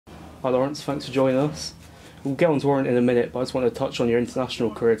Hi Lawrence, thanks for joining us. We'll get on to Warrant in a minute, but I just want to touch on your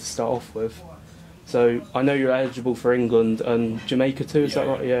international career to start off with. So I know you're eligible for England and Jamaica too, is that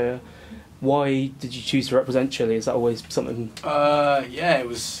right? Yeah. Why did you choose to represent Chile? Is that always something? Yeah, it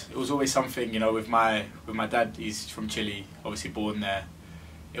was always something, you know, with my dad. He's from Chile, obviously born there.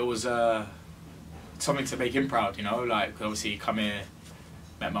 It was something to make him proud, you know. Like, obviously come here,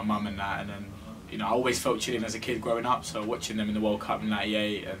 met my mum and that, and then, you know, I always felt Chilean as a kid growing up. So watching them in the World Cup in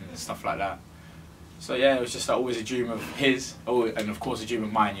 '98 and stuff like that. So yeah, it was just always a dream of his, and of course a dream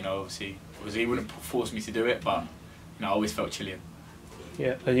of mine. You know, obviously, because he wouldn't force me to do it, but you know, I always felt Chilean.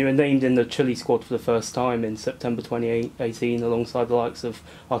 Yeah, and you were named in the Chile squad for the first time in September 2018 alongside the likes of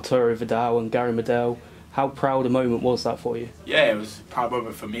Arturo Vidal and Gary Medel. How proud a moment was that for you? Yeah, it was a proud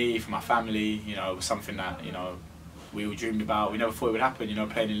moment for me, for my family. You know, it was something that, you know, we all dreamed about. We never thought it would happen, you know,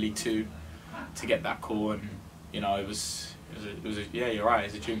 playing in League Two to get that call. And, you know, yeah, you're right,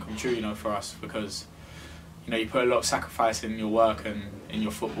 it's a dream come true, you know, for us, because, you know, you put a lot of sacrifice in your work and in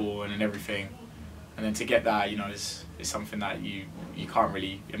your football and in everything. And then to get that, you know, is something that you can't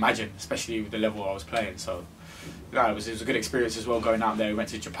really imagine, especially with the level I was playing. So, you know, it was a good experience as well going out there. We went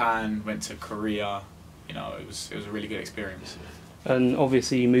to Japan, went to Korea. You know, it was a really good experience. And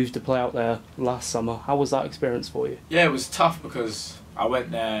obviously you moved to play out there last summer. How was that experience for you? Yeah, it was tough because I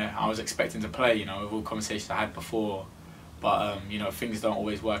went there, I was expecting to play, you know, with all conversations I had before. But, you know, things don't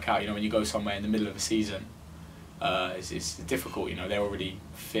always work out. You know, when you go somewhere in the middle of a season, it's difficult, you know, they're already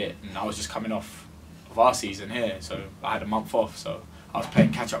fit. And I was just coming off of our season here, so I had a month off. So I was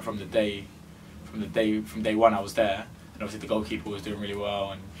playing catch up from day one I was there. And obviously the goalkeeper was doing really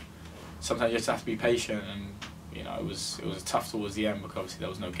well. And sometimes you just have to be patient, and you know, it was tough towards the end because obviously there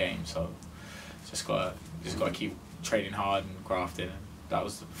was no game. So just gotta keep training hard and grafting, and that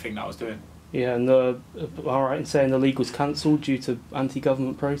was the thing that I was doing. Yeah, and all right in saying the league was cancelled due to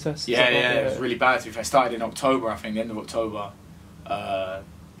anti-government protests. Yeah, it was really bad. If I started in October, I think the end of October,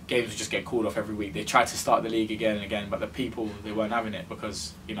 games would just get called off every week. They tried to start the league again and again, but the people, they weren't having it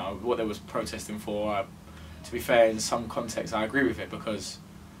because, you know, what they was protesting for. To be fair, in some contexts, I agree with it because,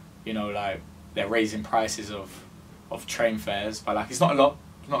 you know, like, they're raising prices of train fares, but like, it's not a lot.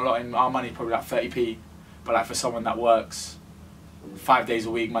 It's not a lot. In our money, probably like 30p, but like for someone that works 5 days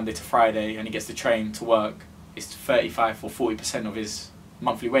a week, Monday to Friday, and he gets the train to work, it's 35 or 40% of his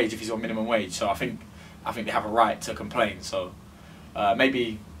monthly wage if he's on minimum wage. So I think they have a right to complain. So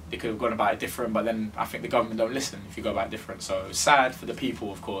maybe they could have gone about it different, but then I think the government don't listen if you go about it different. So it's sad for the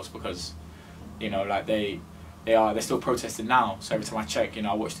people, of course, because, you know, like they're still protesting now. So every time I check, you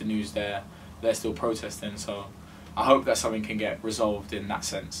know, I watch the news there, they're still protesting. So I hope that something can get resolved in that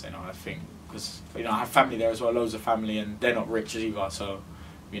sense. You know, I think, because, you know, I have family there as well, loads of family, and they're not rich either. So,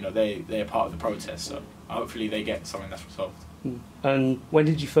 you know, they're part of the protest. So hopefully they get something that's resolved. And when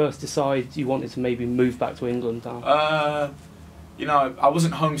did you first decide you wanted to maybe move back to England now? You know, I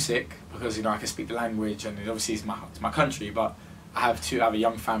wasn't homesick because, you know, I can speak the language, and obviously it's my country. But I have a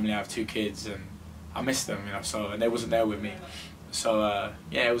young family. I have 2 kids, and I miss them, you know. So, and they wasn't there with me. So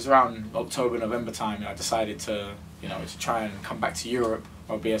yeah, it was around October, November time, and I decided to, you know, to try and come back to Europe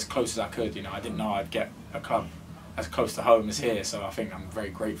or be as close as I could. You know, I didn't know I'd get a club as close to home as here. So I think I'm very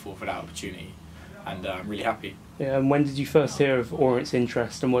grateful for that opportunity, and I'm really happy. Yeah, and when did you first hear of Orant's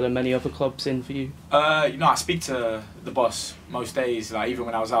interest, and were there many other clubs in for you? You know, I speak to the boss most days. Like, even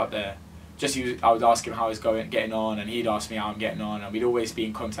when I was out there, I would ask him how he's getting on, and he'd ask me how I'm getting on, and we'd always be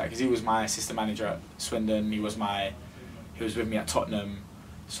in contact because he was my assistant manager at Swindon. He was with me at Tottenham,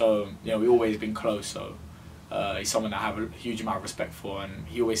 so, you know, we've always been close. So he's someone that I have a huge amount of respect for, and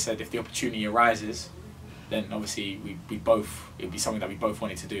he always said if the opportunity arises, then obviously it would be something that we both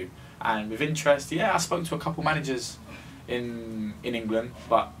wanted to do. And with interest, yeah, I spoke to a couple managers in England,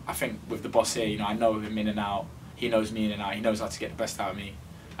 but I think with the boss here, you know, I know him in and out. He knows me in and out. He knows how to get the best out of me,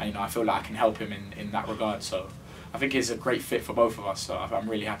 and, you know, I feel like I can help him in that regard. So I think it's a great fit for both of us. So I'm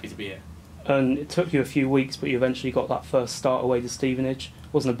really happy to be here. And it took you a few weeks, but you eventually got that first start away to Stevenage.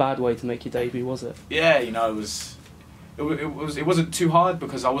 Wasn't a bad way to make your debut, was it? Yeah, you know, it wasn't too hard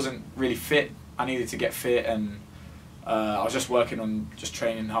because I wasn't really fit. I needed to get fit, and I was just working on just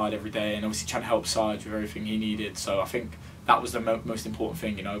training hard every day, and obviously trying to help Sarge with everything he needed. So I think that was the most important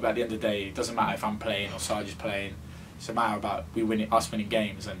thing, you know. But at the end of the day, it doesn't matter if I'm playing or Sarge is playing. It's a matter about us winning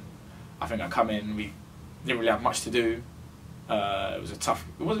games. And I think I come in, we didn't really have much to do. It was a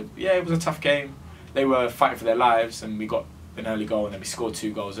tough game. They were fighting for their lives, and we got an early goal, and then we scored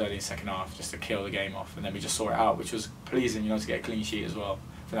 2 goals early in the second half just to kill the game off, and then we just saw it out, which was pleasing, you know, to get a clean sheet as well.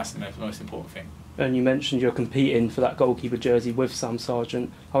 I think that's the most important thing. And you mentioned you're competing for that goalkeeper jersey with Sam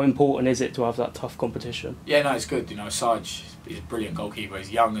Sargent. How important is it to have that tough competition? Yeah, no, it's good. You know, Sarge is a brilliant goalkeeper.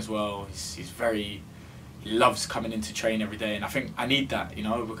 He's young as well. He loves coming into train every day, and I think I need that. You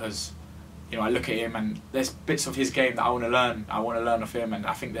know, because I look at him and there's bits of his game that I want to learn. I want to learn of him, and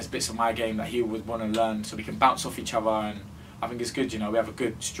I think there's bits of my game that he would want to learn, so we can bounce off each other. And I think it's good. You know, we have a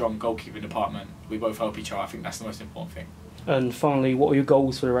good, strong goalkeeping department. We both help each other. I think that's the most important thing. And finally, what are your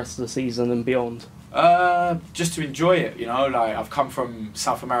goals for the rest of the season and beyond? Just to enjoy it. You know, like I've come from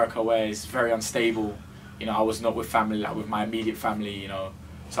South America where it's very unstable. You know, I was not with family, like with my immediate family. You know.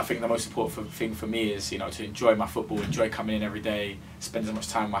 So I think the most important thing for me is, to enjoy my football, enjoy coming in every day, spend as much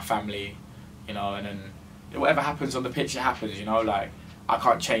time with my family, and then whatever happens on the pitch, it happens, like I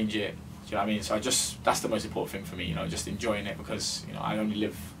can't change it, do you know what I mean? So that's the most important thing for me, just enjoying it, because, I only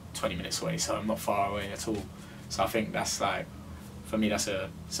live 20 minutes away, so I'm not far away at all. So I think that's like, for me, it's a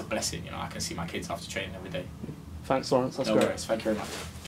blessing, I can see my kids after training every day. Thanks, Lawrence, that's no great. worries. Thank you very much.